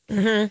career.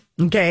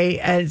 Mm-hmm. Okay,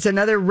 it's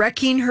another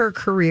wrecking her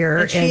career.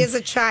 And she is a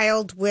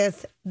child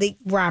with the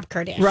Rob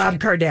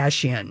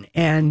Kardashian.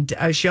 And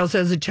she also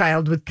has a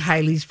child with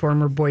Kylie's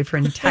former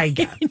boyfriend,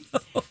 Tyga.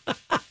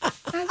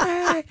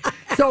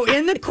 So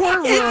in the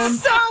courtroom,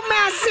 it's so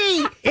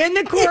messy. In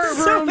the courtroom,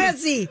 it's so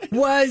messy.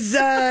 Was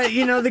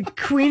the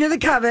queen of the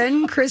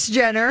coven, Kris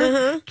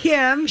Jenner,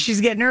 Kim. She's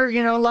getting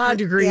her law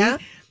degree. Yeah.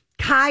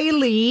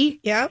 Kylie,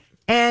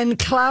 and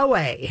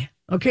Khloe.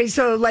 Okay,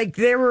 so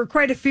there were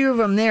quite a few of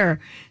them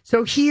there.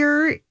 So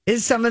here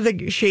is some of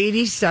the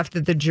shady stuff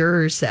that the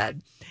jurors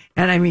said.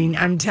 And I mean,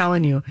 I'm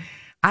telling you,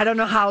 I don't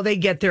know how they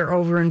get their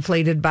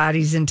overinflated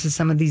bodies into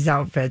some of these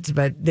outfits,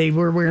 but they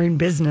were wearing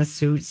business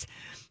suits.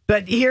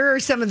 But here are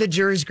some of the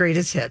jurors'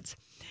 greatest hits.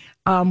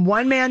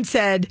 One man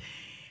said,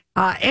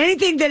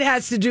 anything that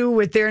has to do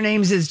with their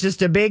names is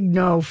just a big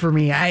no for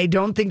me. I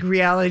don't think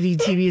reality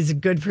TV is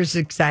good for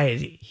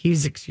society.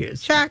 He's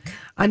excused. Check.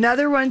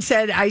 Another one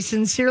said, I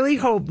sincerely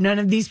hope none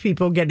of these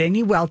people get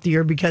any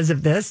wealthier because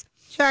of this.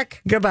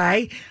 Check.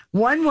 Goodbye.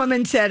 One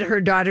woman said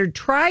her daughter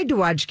tried to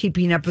watch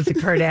Keeping Up with the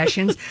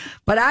Kardashians,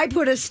 but I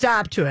put a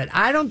stop to it.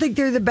 I don't think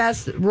they're the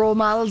best role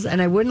models,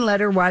 and I wouldn't let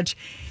her watch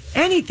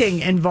anything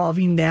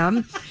involving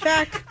them.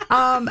 Check.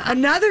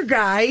 Another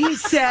guy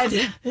said,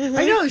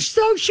 I know, it's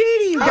so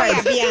shady, you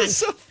guys. Yeah.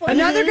 So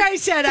another guy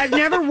said, I've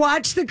never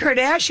watched the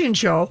Kardashian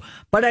show,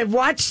 but I've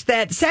watched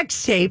that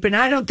sex tape, and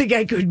I don't think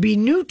I could be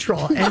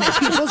neutral. And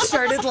people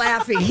started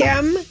laughing.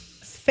 Kim's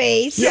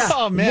face. Yeah.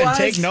 Oh, man,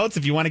 take notes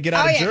if you want to get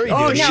out of jury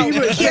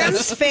duty.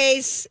 Kim's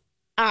face.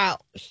 Oh,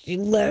 she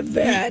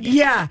livid.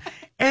 Yeah.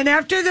 And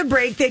after the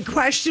break, they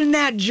questioned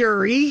that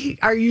jury.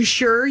 Are you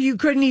sure you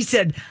couldn't? He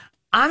said,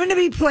 I'm going to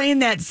be playing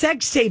that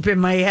sex tape in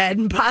my head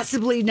and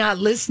possibly not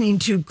listening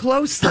too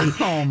closely.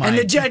 And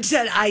the judge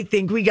said, I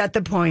think we got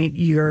the point.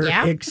 You're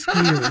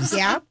excused.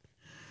 Yep.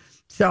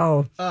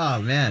 So,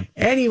 oh man.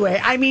 Anyway,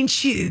 I mean,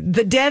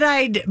 the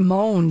dead-eyed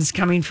moans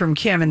coming from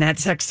Kim and that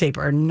sex tape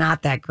are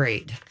not that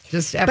great.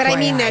 Just FYI. But I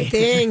mean, that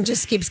thing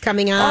just keeps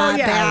coming on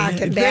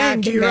back and back.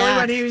 Do you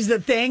remember when he was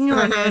the thing?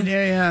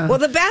 Yeah. Well,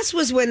 the best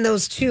was when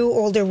those two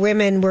older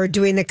women were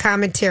doing the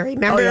commentary.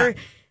 Remember?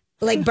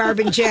 Like Barb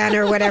and Jen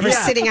or whatever,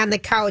 sitting on the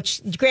couch.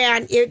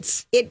 Grant,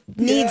 it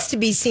needs to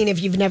be seen if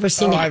you've never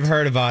seen it. I've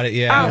heard about it,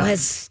 yeah. Oh,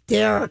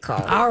 hysterical.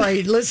 All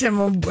right, listen,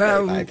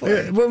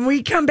 when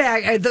we come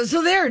back,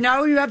 so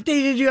now we've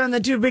updated you on the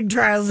two big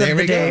trials of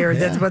the day,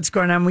 that's what's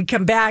going on. We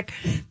come back,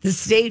 the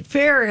State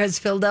Fair has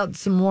filled out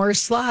some more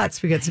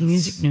slots. We got some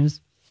music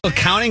news.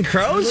 Counting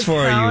Crows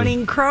for you.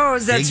 Counting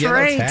Crows, that's Big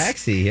right. Yellow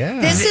Taxi, yeah.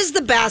 This is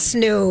the best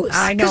news.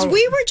 I know. Because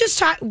we were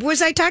just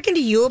was I talking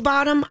to you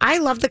about them? I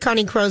love the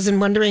Counting Crows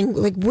and wondering,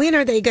 like, when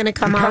are they going to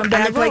come out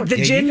back on the road? like the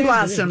Gin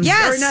Blossoms.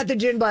 Yes. Or not the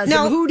Gin Blossom,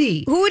 No,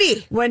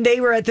 Hootie. When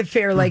they were at the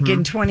fair, like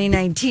in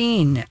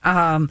 2019.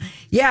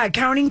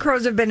 Counting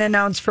Crows have been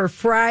announced for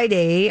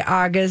Friday,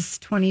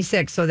 August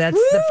 26th. So that's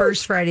the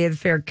first Friday of the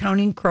fair.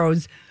 Counting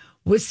Crows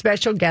with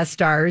special guest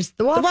stars,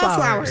 the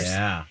Wallflowers.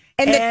 Yeah.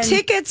 And the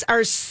tickets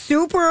are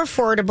super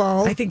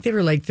affordable. I think they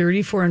were like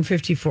 $34 and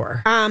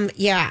 $54.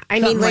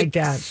 Something like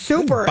that.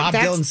 Super. Bob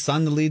Dylan's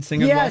son, the lead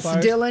singer. Yes, of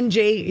Dylan,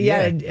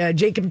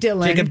 Jacob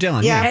Dylan. Jacob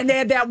Dylan, And they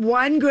had that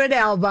one good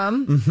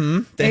album. Mm-hmm.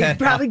 It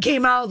probably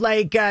came out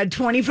like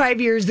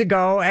 25 years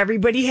ago.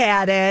 Everybody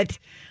had it.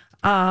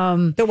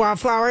 The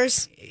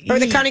Wallflowers? Or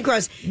the Counting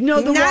Crows?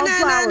 No, the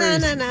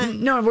Wallflowers.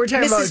 No, we're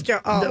talking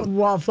about the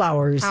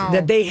Wallflowers.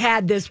 That they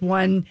had this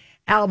one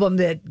album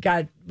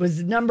that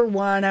was number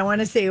one. I want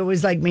to say it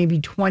was like maybe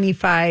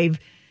 25,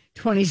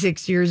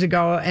 26 years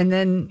ago. And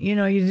then, you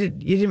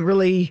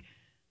didn't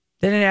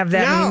have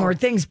that many more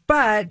things,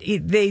 but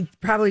they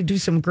probably do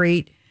some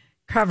great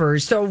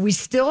covers. So we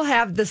still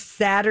have the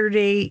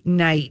Saturday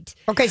night.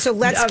 Okay, so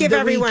let's give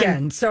everyone.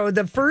 Weekend. So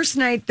the first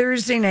night,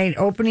 Thursday night,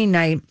 opening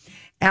night,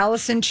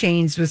 Alice in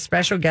Chains with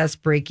special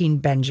guest Breaking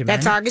Benjamin.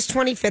 That's August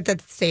 25th at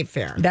the State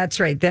Fair.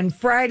 That's right. Then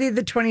Friday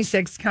the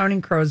 26th,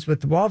 Counting Crows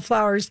with the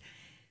Wallflowers.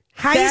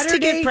 Highest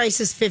ticket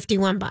price is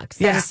 $51.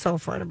 That is so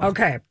affordable.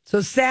 Okay.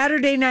 So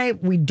Saturday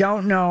night, we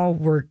don't know.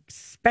 We're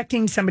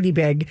expecting somebody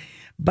big.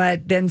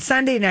 But then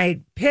Sunday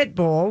night,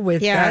 Pitbull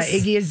with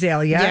Iggy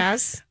Azalea.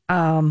 Yes.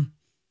 Got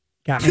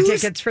my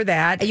tickets for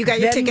that. You got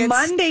your tickets?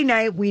 Monday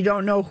night, we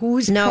don't know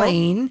who's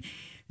playing.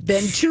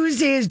 Then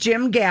Tuesday is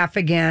Jim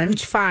Gaffigan.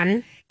 Which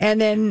fun. And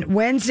then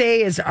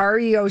Wednesday is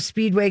REO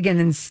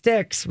Speedwagon and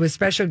Styx with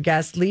special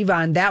guest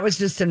Levon. That was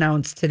just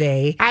announced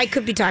today. I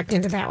could be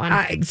talking to that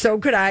one. So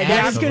could I.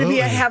 That is going to be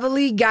a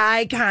heavily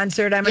guy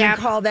concert. I'm going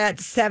to call that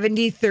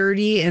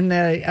 70-30 in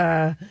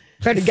the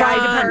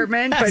guy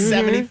department. But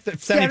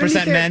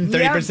 70% men,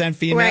 30%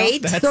 female.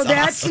 Right. That's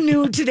that's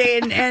new today.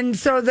 And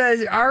so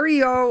the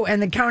REO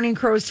and the Counting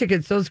Crows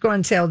tickets, those go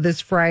on sale this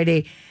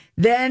Friday.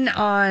 Then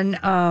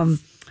on...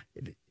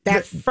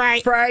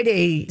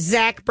 Friday,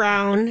 Zach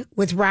Brown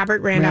with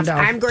Robert Randolph.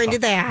 I'm going to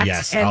that.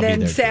 Yes, and I'll then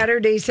be there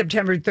Saturday,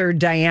 September 3rd,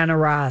 Diana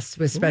Ross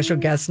with special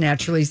guest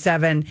Naturally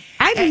 7.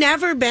 I've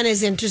never been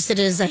as interested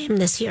as I am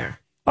this year.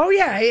 Oh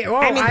yeah,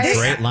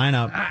 great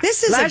lineup.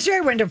 This is last year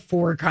I went to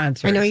 4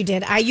 concerts. I know you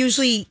did.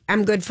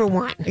 I'm good for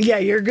one. Yeah,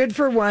 you're good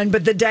for one,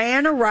 but the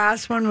Diana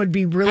Ross one would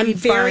be really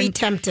fun. I'm very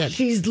tempted.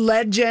 She's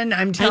legend.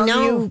 I'm telling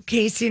you,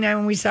 Casey and I,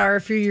 when we saw her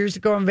a few years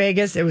ago in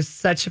Vegas, it was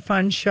such a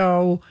fun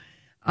show.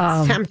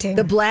 Tempting.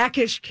 The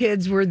Blackish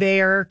kids were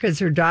there because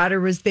her daughter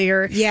was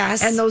there.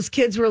 Yes. And those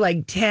kids were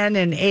like 10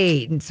 and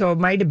 8. And so it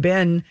might have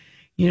been,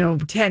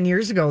 10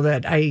 years ago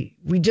that I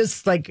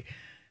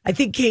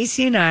think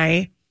Casey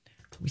and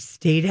we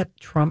stayed at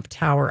Trump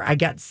Tower. I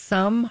got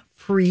some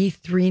free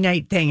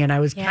 3-night thing and I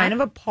was kind of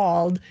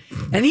appalled.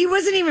 And he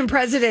wasn't even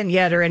president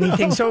yet or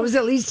anything. So it was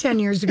at least 10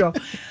 years ago.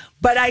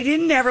 But I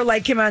didn't ever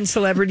like him on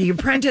Celebrity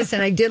Apprentice.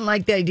 And I didn't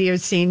like the idea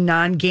of seeing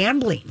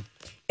non-gambling.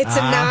 It's a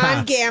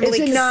non-gambling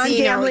casino. It's a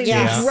non-gambling.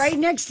 Yes. It's right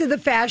next to the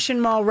Fashion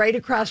Mall, right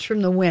across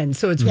from the Wynn.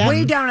 So it's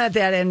way down at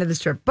that end of the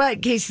strip.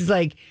 But Casey's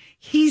like,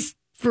 he's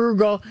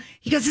frugal.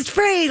 He goes, it's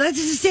free. Let's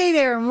just stay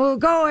there and we'll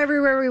go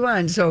everywhere we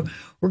want. So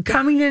we're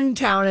coming in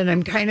town and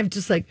I'm kind of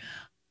just like,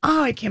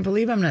 oh, I can't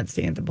believe I'm not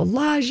staying at the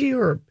Bellagio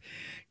or,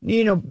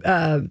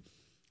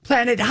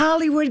 Planet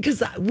Hollywood,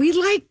 because we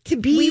like to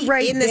be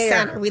right in the there.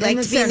 center. We like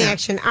to be in the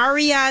action.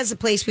 Aria is a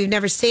place we've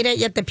never stayed at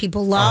yet that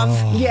people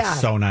love. Yeah,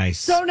 so nice,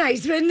 so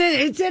nice. And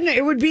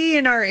it would be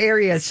in our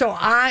area. So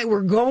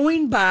we're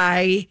going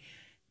by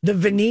the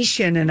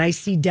Venetian, and I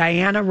see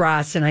Diana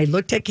Ross, and I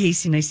looked at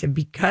Casey and I said,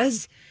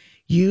 because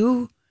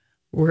you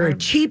were a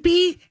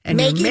cheapie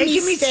and you're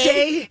making me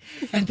stay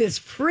at this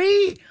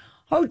free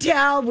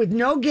hotel with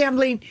no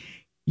gambling.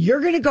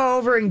 You're going to go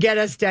over and get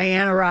us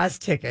Diana Ross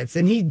tickets.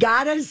 And he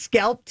got us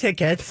scalp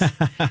tickets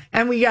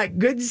and we got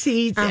good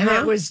seats. And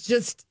it was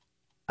just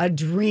a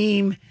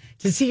dream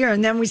to see her.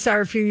 And then we saw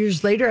her a few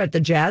years later at the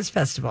Jazz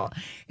Festival.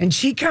 And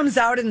she comes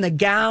out in the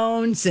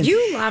gowns. And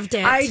you loved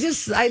it.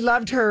 I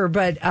loved her.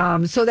 But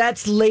so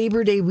that's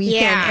Labor Day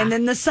weekend. Yeah. And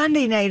then the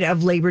Sunday night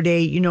of Labor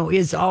Day,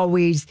 is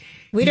always...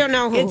 We don't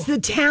know who. It's the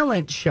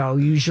talent show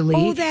usually.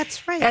 Oh,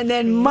 that's right. And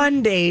then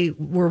Monday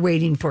we're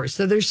waiting for.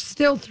 So there's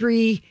still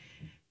 3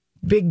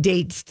 big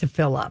dates to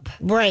fill up.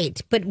 Right.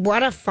 But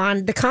what a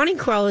fun. The Counting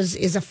Crows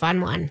is a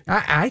fun one.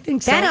 I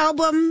think so. That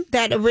album,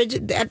 that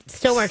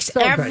still works. So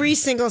Every good.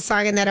 single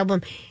song in that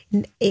album.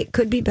 It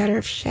could be better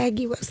if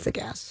Shaggy was the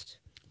guest.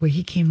 Well,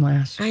 he came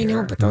last year. I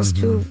know, but those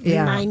two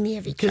remind me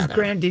of each Because other.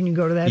 Grant, didn't you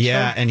go to that show?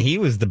 Yeah, and he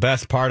was the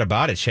best part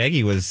about it.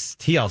 Shaggy was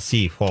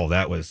TLC. Oh,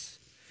 that was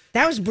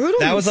brutal.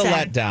 That you was a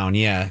said. letdown.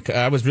 Yeah,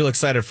 I was real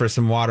excited for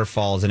some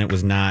waterfalls, and it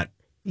was not.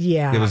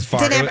 Yeah. It was far.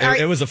 Didn't have-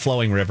 It was a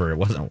flowing river. It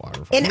wasn't a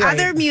waterfall. In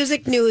other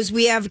music news,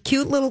 we have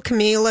cute little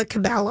Camila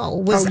Cabello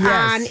was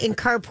on in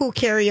Carpool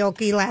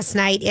Karaoke last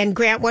night. And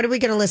Grant, what are we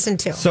going to listen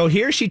to? So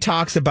here she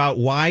talks about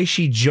why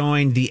she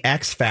joined the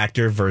X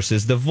Factor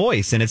versus The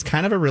Voice, and it's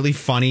kind of a really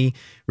funny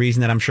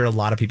reason that I'm sure a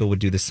lot of people would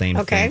do the same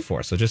thing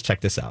for. So just check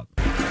this out.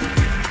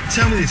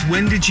 Tell me this,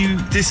 when did you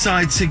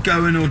decide to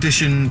go and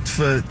audition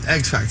for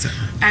X Factor?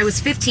 I was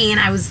 15.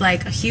 I was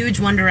like a huge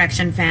One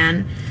Direction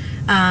fan.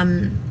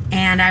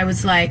 And I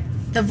was like,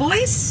 The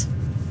Voice,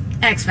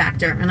 X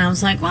Factor. And I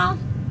was like, well,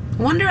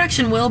 One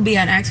Direction will be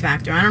at X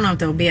Factor. I don't know if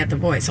they'll be at The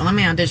Voice, so let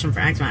me audition for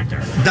X Factor.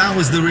 That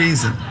was the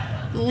reason?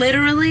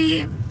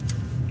 Literally,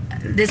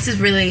 this is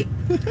really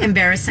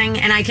embarrassing.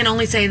 And I can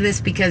only say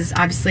this because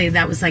obviously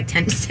that was like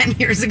 10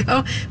 years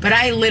ago. But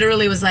I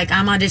literally was like,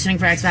 I'm auditioning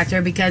for X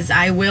Factor because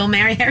I will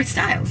marry Harry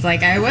Styles.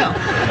 Like, I will.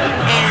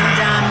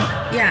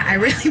 And yeah, I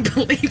really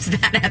believed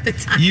that at the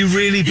time. You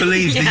really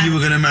believed that you were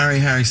going to marry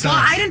Harry Styles?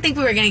 Well, I didn't think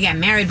we were going to get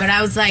married, but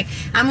I was like,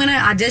 I'm going to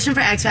audition for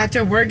X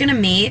Factor. We're going to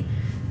meet.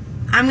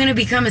 I'm going to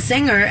become a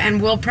singer,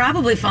 and we'll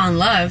probably fall in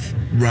love.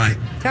 Right.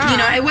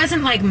 It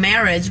wasn't like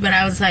marriage, but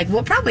I was like,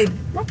 we'll probably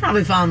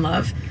fall in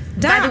love.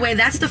 By the way,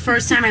 that's the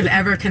first time I've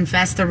ever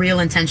confessed the real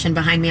intention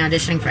behind me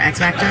auditioning for X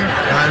Factor.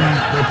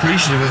 I'm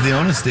appreciative of the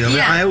honesty of it.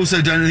 I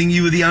also don't think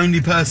you were the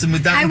only person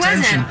with that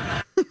intention.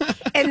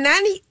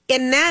 Wasn't.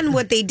 And then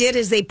what they did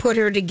is they put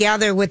her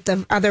together with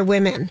the other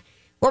women.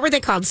 What were they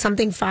called?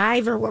 Something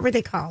 5 or what were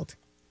they called?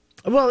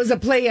 Well, it was a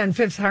play on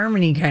Fifth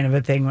Harmony kind of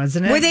a thing,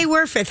 wasn't it? Where they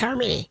were Fifth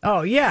Harmony.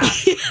 Oh, yeah.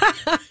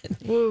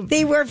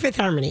 They were Fifth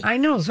Harmony. I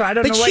know, so I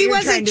don't know what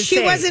you're trying to say.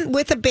 She wasn't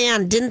with a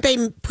band. Didn't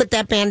they put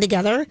that band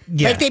together?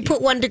 Yeah. Like they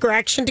put One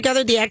Direction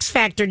together? The X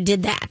Factor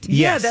did that.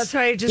 Yeah, that's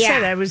why I just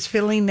said I was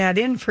filling that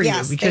in for you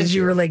because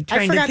you were like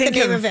trying to think the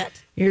name of it.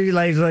 You're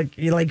like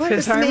What Fifth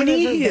was the name of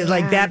Harmony, the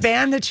like band? that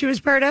band that she was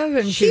part of,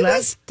 and She left.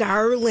 was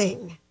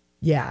darling.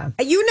 Yeah.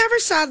 You never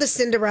saw the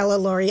Cinderella,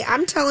 Lori.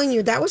 I'm telling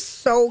you, that was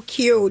so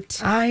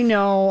cute. I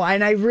know,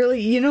 and I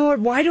really, you know what?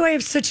 Why do I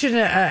have such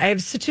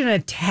an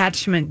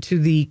attachment to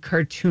the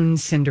cartoon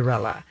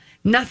Cinderella?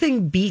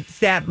 Nothing beats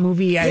that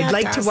movie. Yeah, I'd it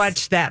like to does.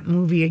 watch that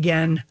movie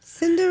again.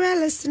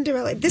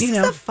 Cinderella. This is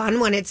know. a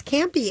fun one. It's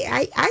campy.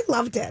 I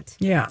loved it.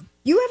 Yeah.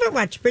 You haven't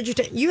watched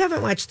Bridgerton. You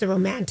haven't watched the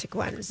romantic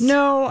ones.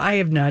 No, I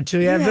have not,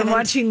 Julia. I've been haven't.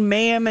 watching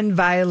Mayhem and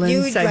Violence.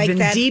 You'd I've like been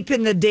that. deep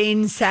in the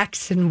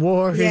Dane-Saxon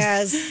wars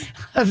Yes.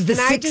 of the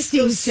And I just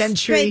go 16th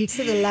century. straight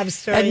to the love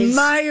stories.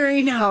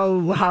 Admiring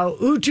how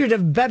Uhtred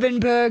of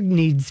Bebbanburg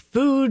needs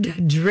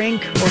food,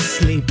 drink, or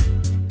sleep.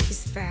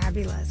 He's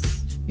fabulous.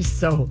 He's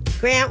so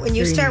Grant, when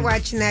you dreamy. start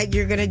watching that,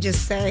 you're going to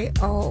just say,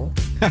 oh,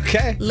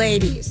 Okay.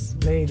 ladies.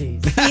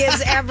 Ladies. He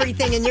is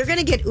everything. And you're going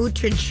to get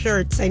Uhtred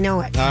shirts. I know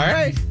it. All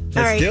right. Let's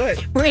All right. do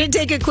it. We're going to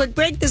take a quick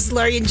break. This is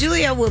Lori and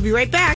Julia. We'll be right back.